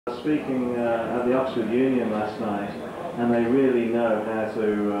I was speaking at the Oxford Union last night, and they really know how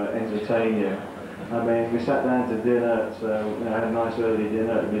to entertain you. I mean, we sat down to dinner, had a nice early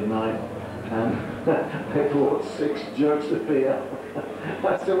dinner at midnight, and they brought 6 jugs of beer.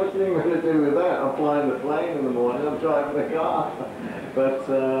 I said, what do you think we're going to do with that? I'm flying the plane in the morning, I'm driving the car. But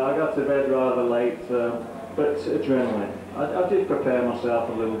I got to bed rather late, but adrenaline. I did prepare myself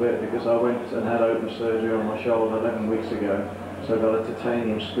a little bit because I went and had open surgery on my shoulder 11 weeks ago. So I got a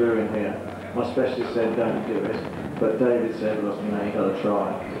titanium screw in here. My specialist said don't do it, but David said, look, you know, you got to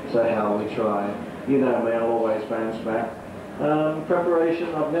try. So how we try. You know me, I'll always bounce back.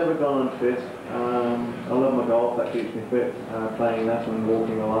 Preparation, I've never gone unfit. I love my golf, that keeps me fit, playing that and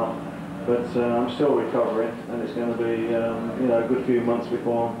walking a lot. But I'm still recovering, and it's going to be you know, a good few months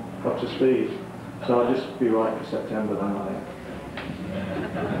before I'm up to speed. So I'll just be right for September then, I think.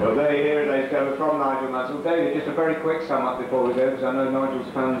 Well, there you hear it, ladies and gentlemen, from Nigel Mansell. David, just a very quick sum up before we go, because I know Nigel's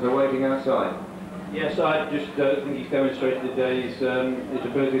fans are waiting outside. Yes, I just think he's demonstrated today his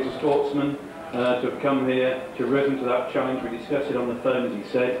ability as a sportsman, to have come here, to risen to that challenge. We discussed it on the phone, as he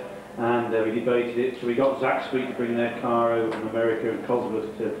said, and we debated it. So we got Zach Street to bring their car over from America and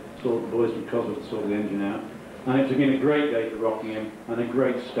Cosworth to sort the boys from Cosworth to sort the engine out. And it's been a great day for Rockingham and a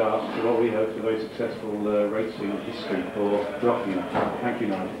great start to what we hope is a very successful racing history for Rockingham. Thank you,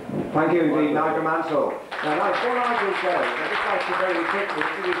 Nigel. Thank you indeed, Nigel Mansell. Now, before Nigel goes, I'd just like to very quickly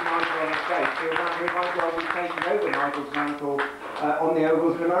introduce Nigel on the stage to a man who might well be taking over Nigel's mantle on the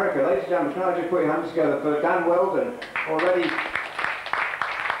ovals in America. Ladies and gentlemen, can I just put your hands together for Dan Weldon, already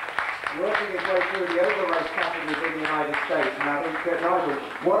working his way through the oval race categories in the United States. And I think, Nigel,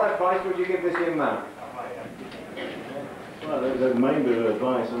 what advice would you give this young man? Well, the main bit of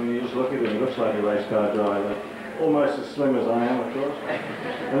advice, I mean, you just look at him, he looks like a race car driver. Almost as slim as I am, of course.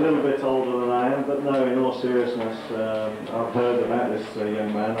 A little bit older than I am, but no, in all seriousness, I've heard about this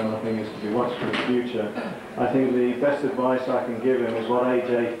young man, and I think he's to be watched for the future. I think the best advice I can give him is what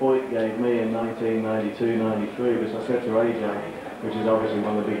A.J. Foyt gave me in 1992-93, because I said to A.J., which is obviously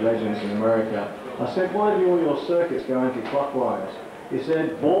one of the big legends in America, I said, why do all your circuits go anti-clockwise? He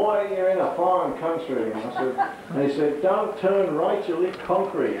said, boy, you're in a foreign country. And he said, don't turn right, you'll eat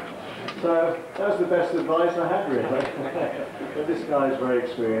concrete. So that was the best advice I had, really. But this guy is very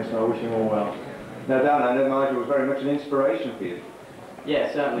experienced, and I wish him all well. Now, Dan, I know Nigel was very much an inspiration for you. Yeah,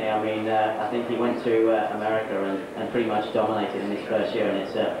 certainly. I mean, I think he went to America and pretty much dominated in his first year, and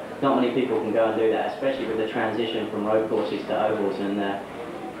it's not many people can go and do that, especially with the transition from road courses to ovals, and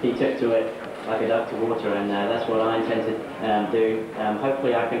he took to it like a duck to water, and that's what I intend to do.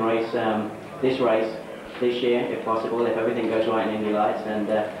 Hopefully I can race this race this year, if possible, if everything goes right in Indy Lights, and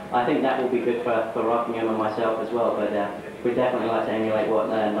I think that will be good for Rockingham and myself as well, but we'd definitely like to emulate what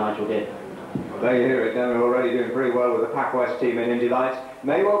Nigel did. Well, there you hear it, then we're already doing pretty well with the Pac West team in Indy Lights.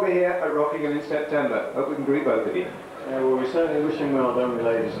 May well be here at Rockingham in September. Hope we can greet both of you. Well, we certainly wish him well, don't we,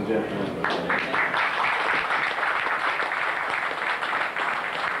 ladies and gentlemen?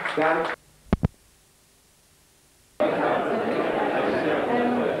 Dan?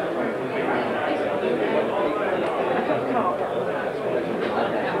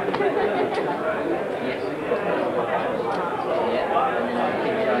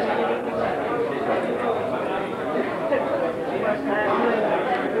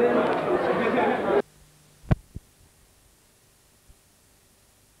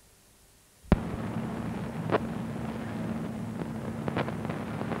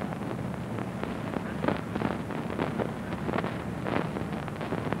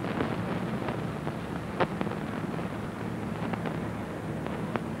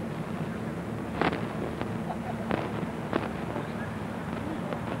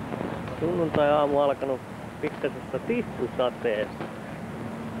 Sunnuntai-aamu alkanut pikkaisesta tissusateesta.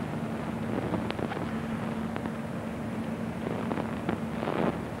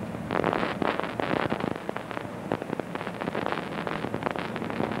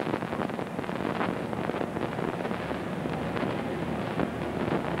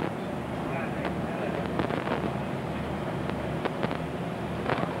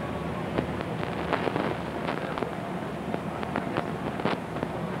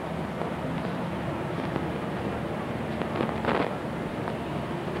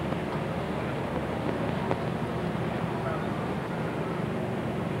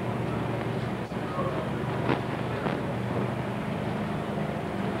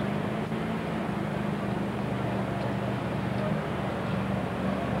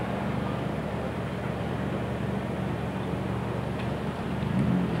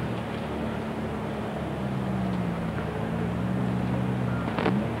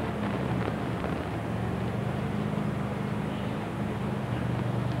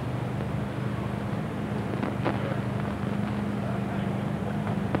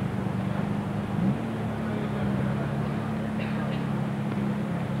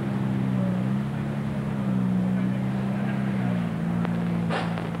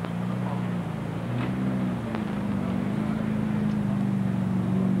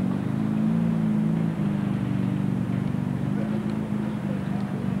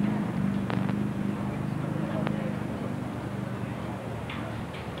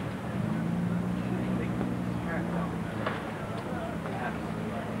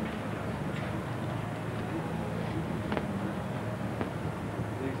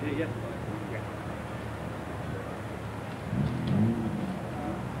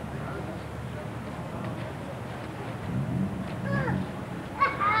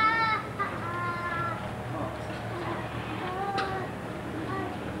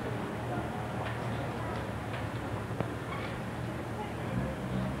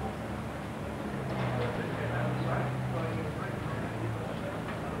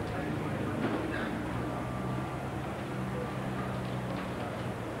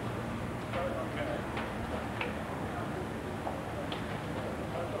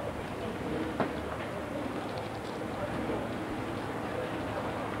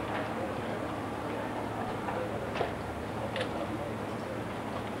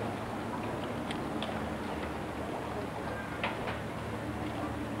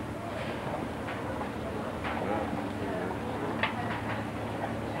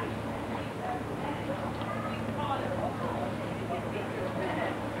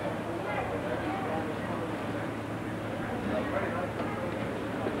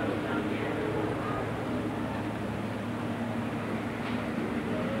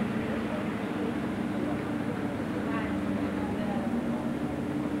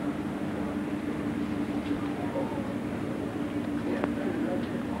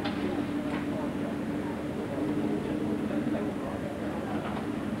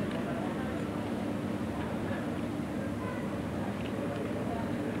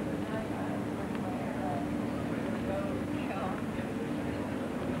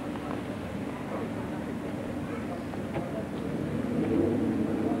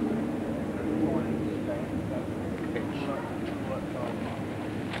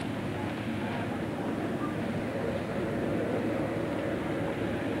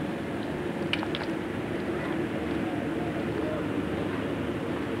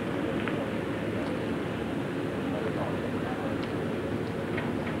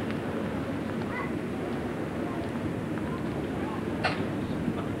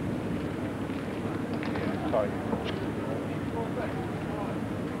 right.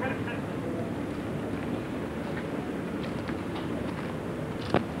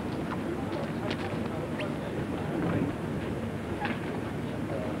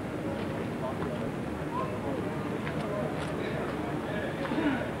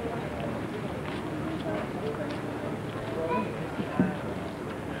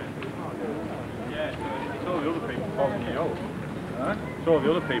 It's all the other people following you up. Huh? It's all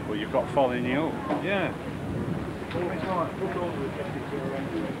the other people you've got following you up. Yeah.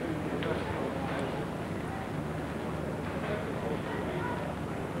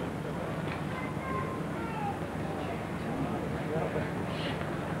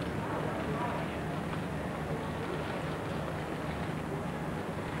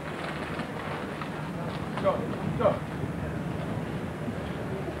 Go.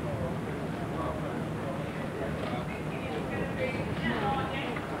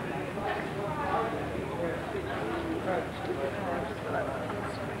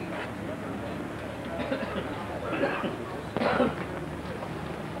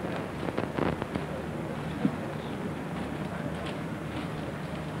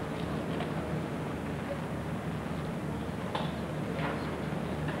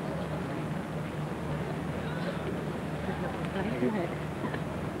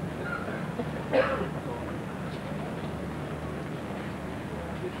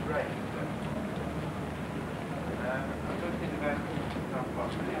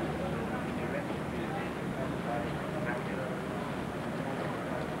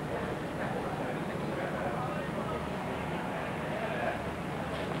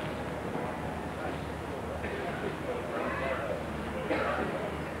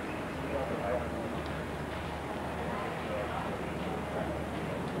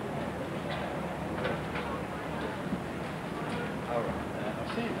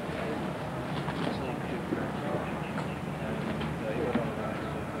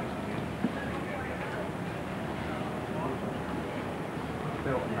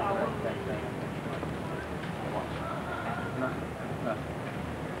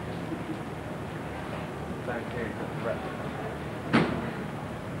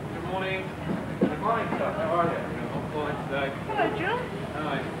 Good morning. Good morning, sir. How are you? I'm fine today. Hello, John.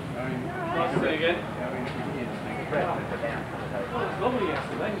 Hi. Nice to see you again. Oh, it's lovely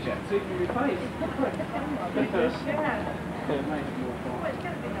yesterday. You should see from your face.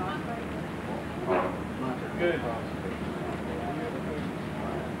 Good.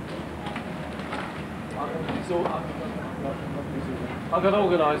 I got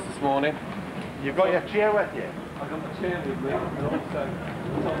organised this morning. You've got your chair with you? I got my chair with me, and also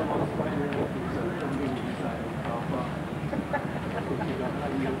told them I was playing in so I'm going to say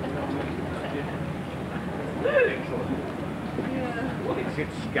Excellent. It's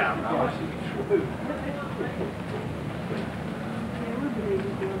a scam, that was true.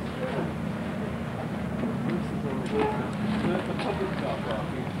 The public car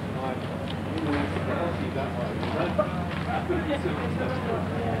parking, you know, that way.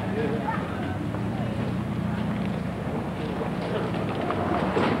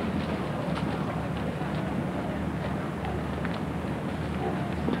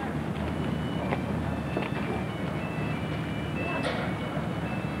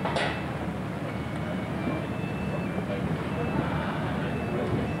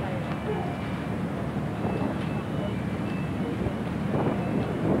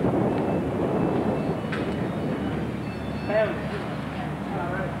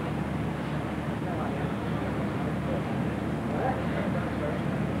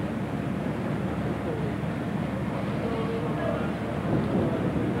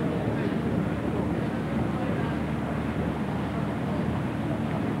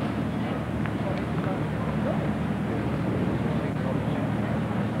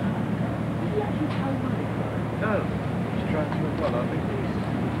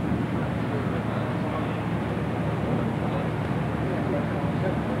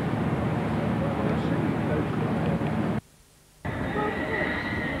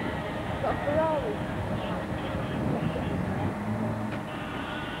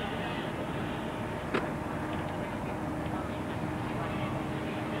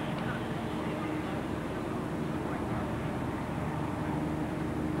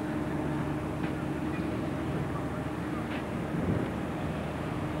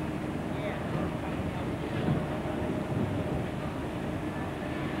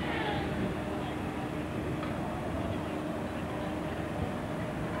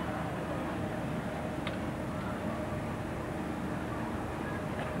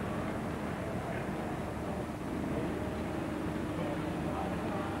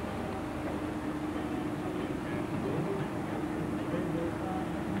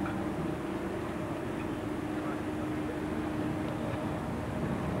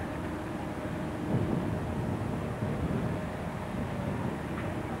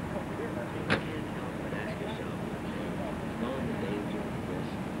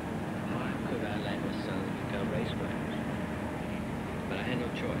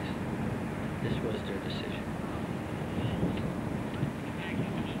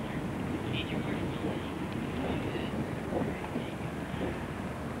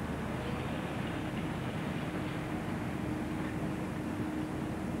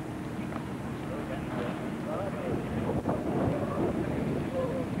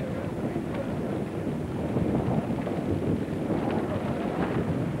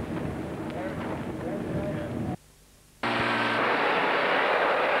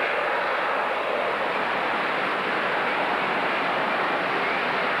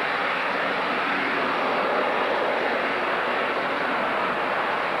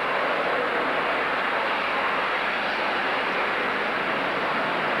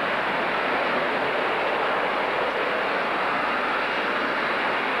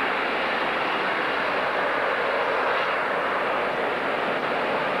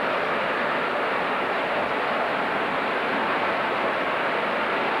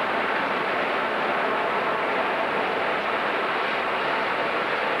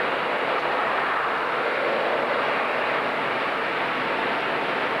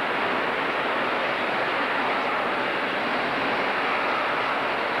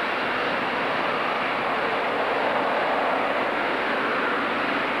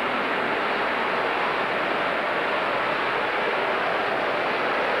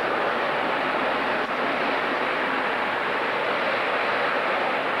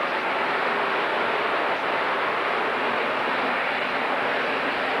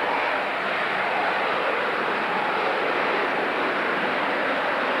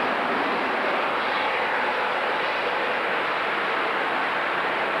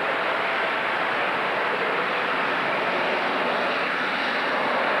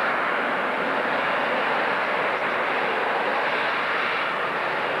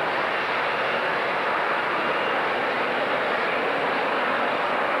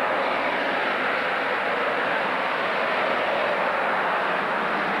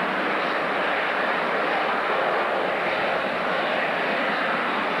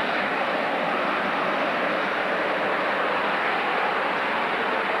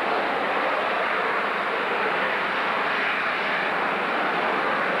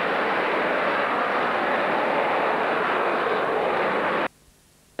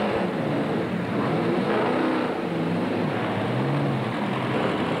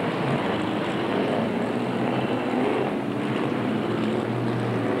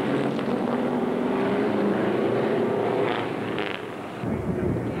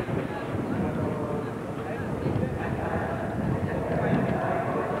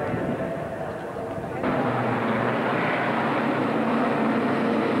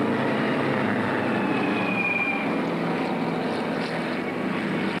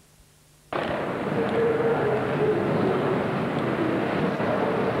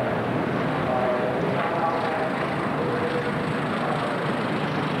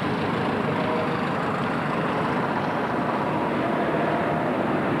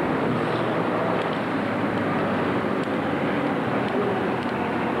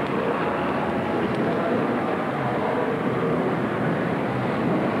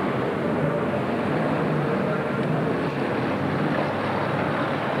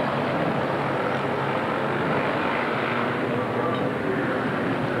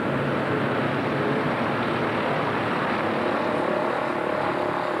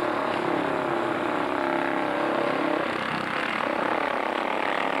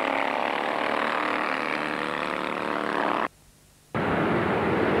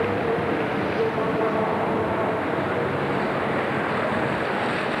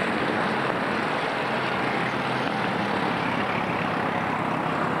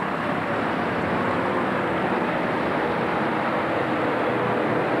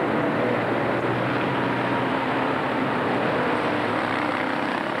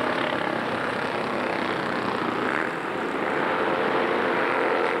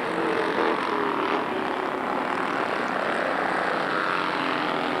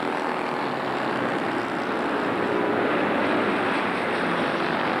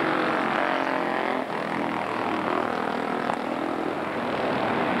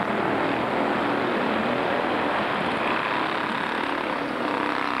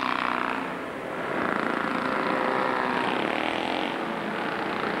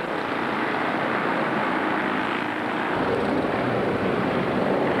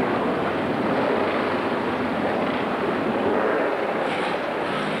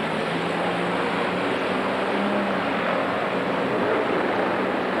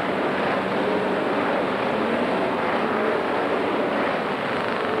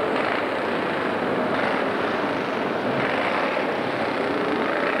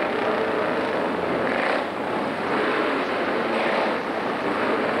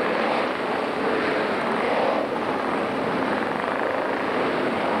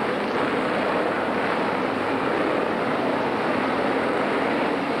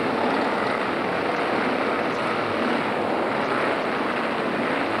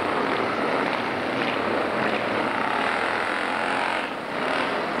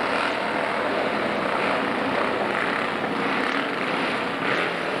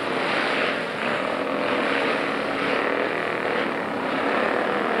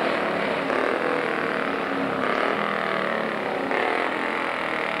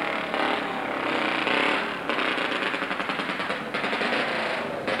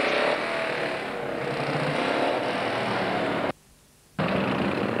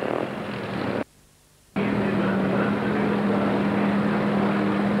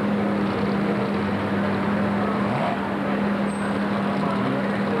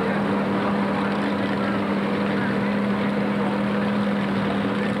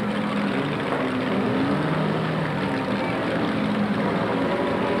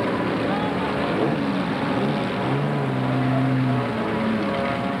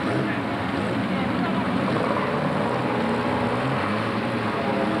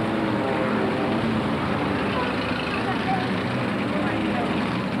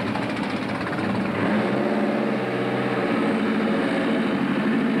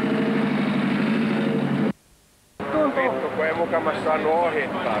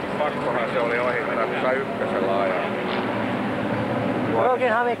 ohittaa. Pakkohan se oli ohittaa, kun sä ykkösellä ajaa.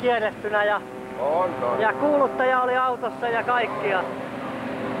 Rockinhamin kierrettynä ja ja kuuluttaja oli autossa ja kaikkia.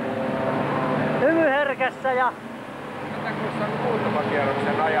 Hymyherkässä ja... Mitä kun sä muutaman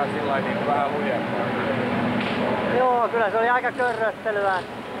kierroksen ajaa sillä niin vähän lujempaa? Joo, kyllä se oli aika körröttelyä.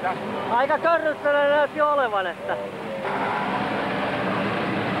 Aika körröttelyä näytti olevan, että...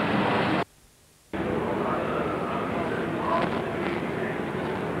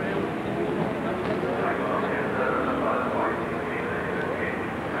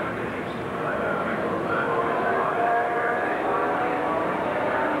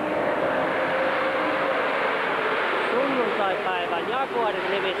 Sunnuntaipäivän Jaguarin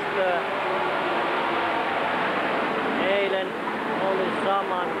rivistöä. Eilen oli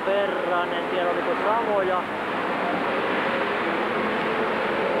saman verran, en tiedä oliko samoja.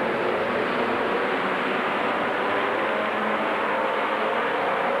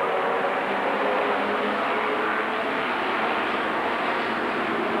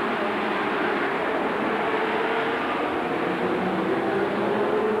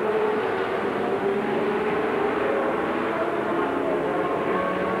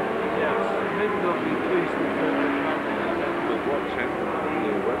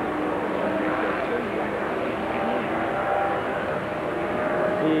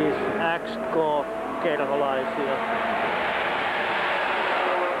 Siis XK-kerholaisia.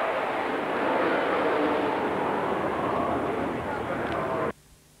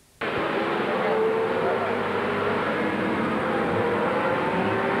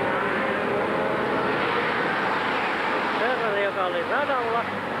 Ferrari, joka oli radalla.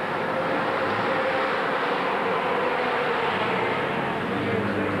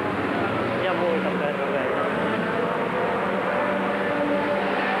 Ja muita Ferrareita.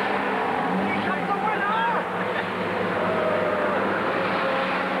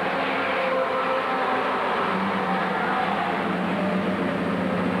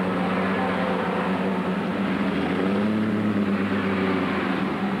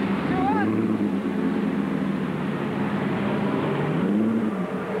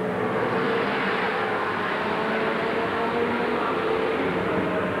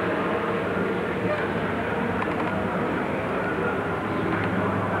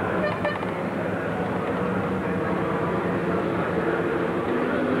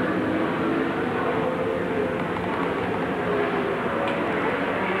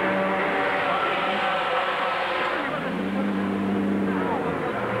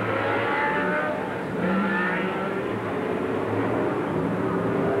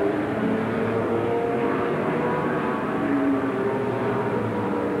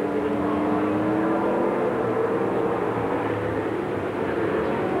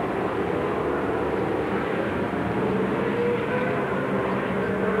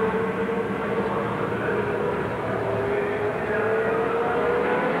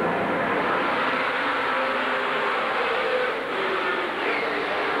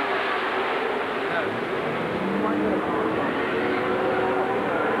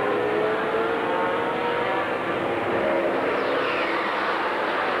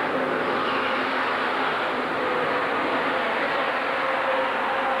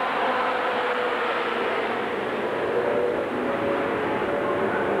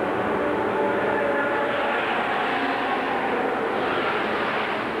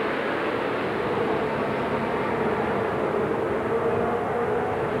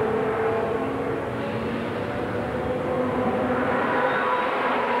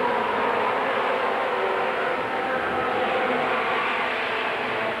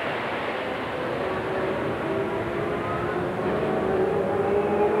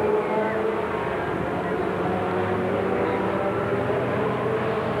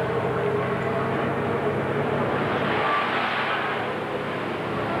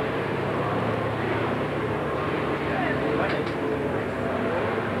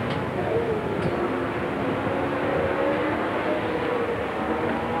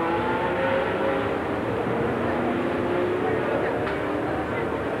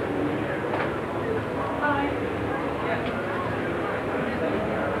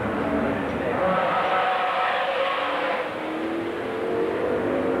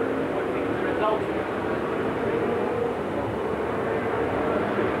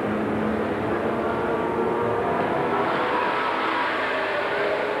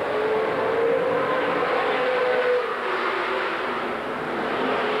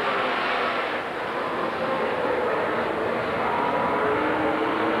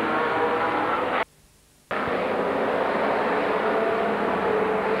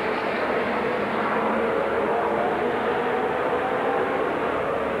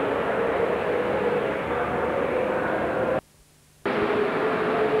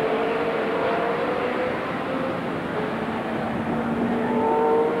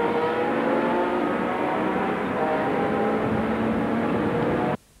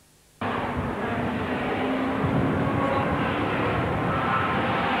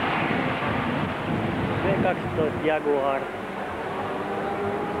 12 Jaguar.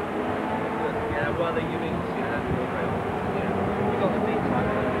 Yeah, well, the units, you know, you got the big type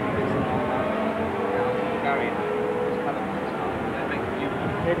carrying this kind of they make new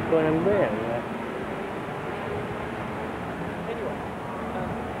ones. Erikoinen BMW. Anyway,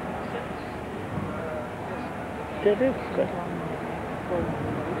 Se tykkäs.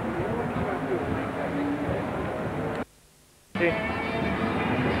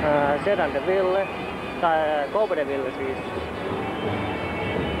 Sedan de Ville, tai Coupe de Ville siis.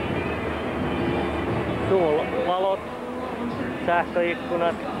 Valot,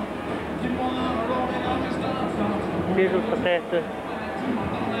 sähköikkunat, sisusta tehty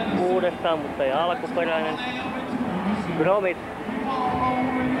uudestaan, mutta ei alkuperäinen. Kromit,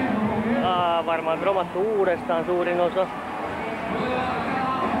 varmaan kromattu uudestaan suurin osa.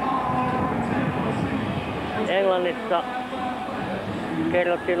 Englannissa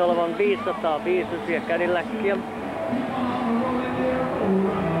kerrottiin olevan 500 viisusia Cadillackia.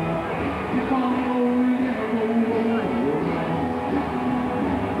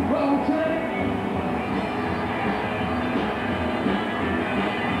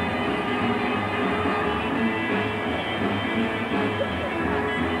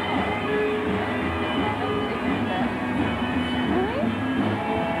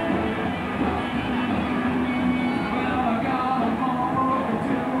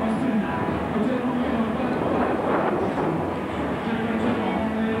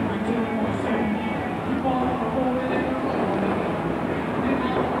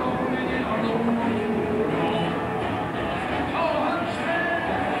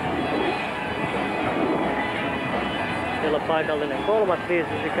 Siellä on paikallinen 3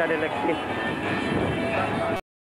 viisusi Cadillacki.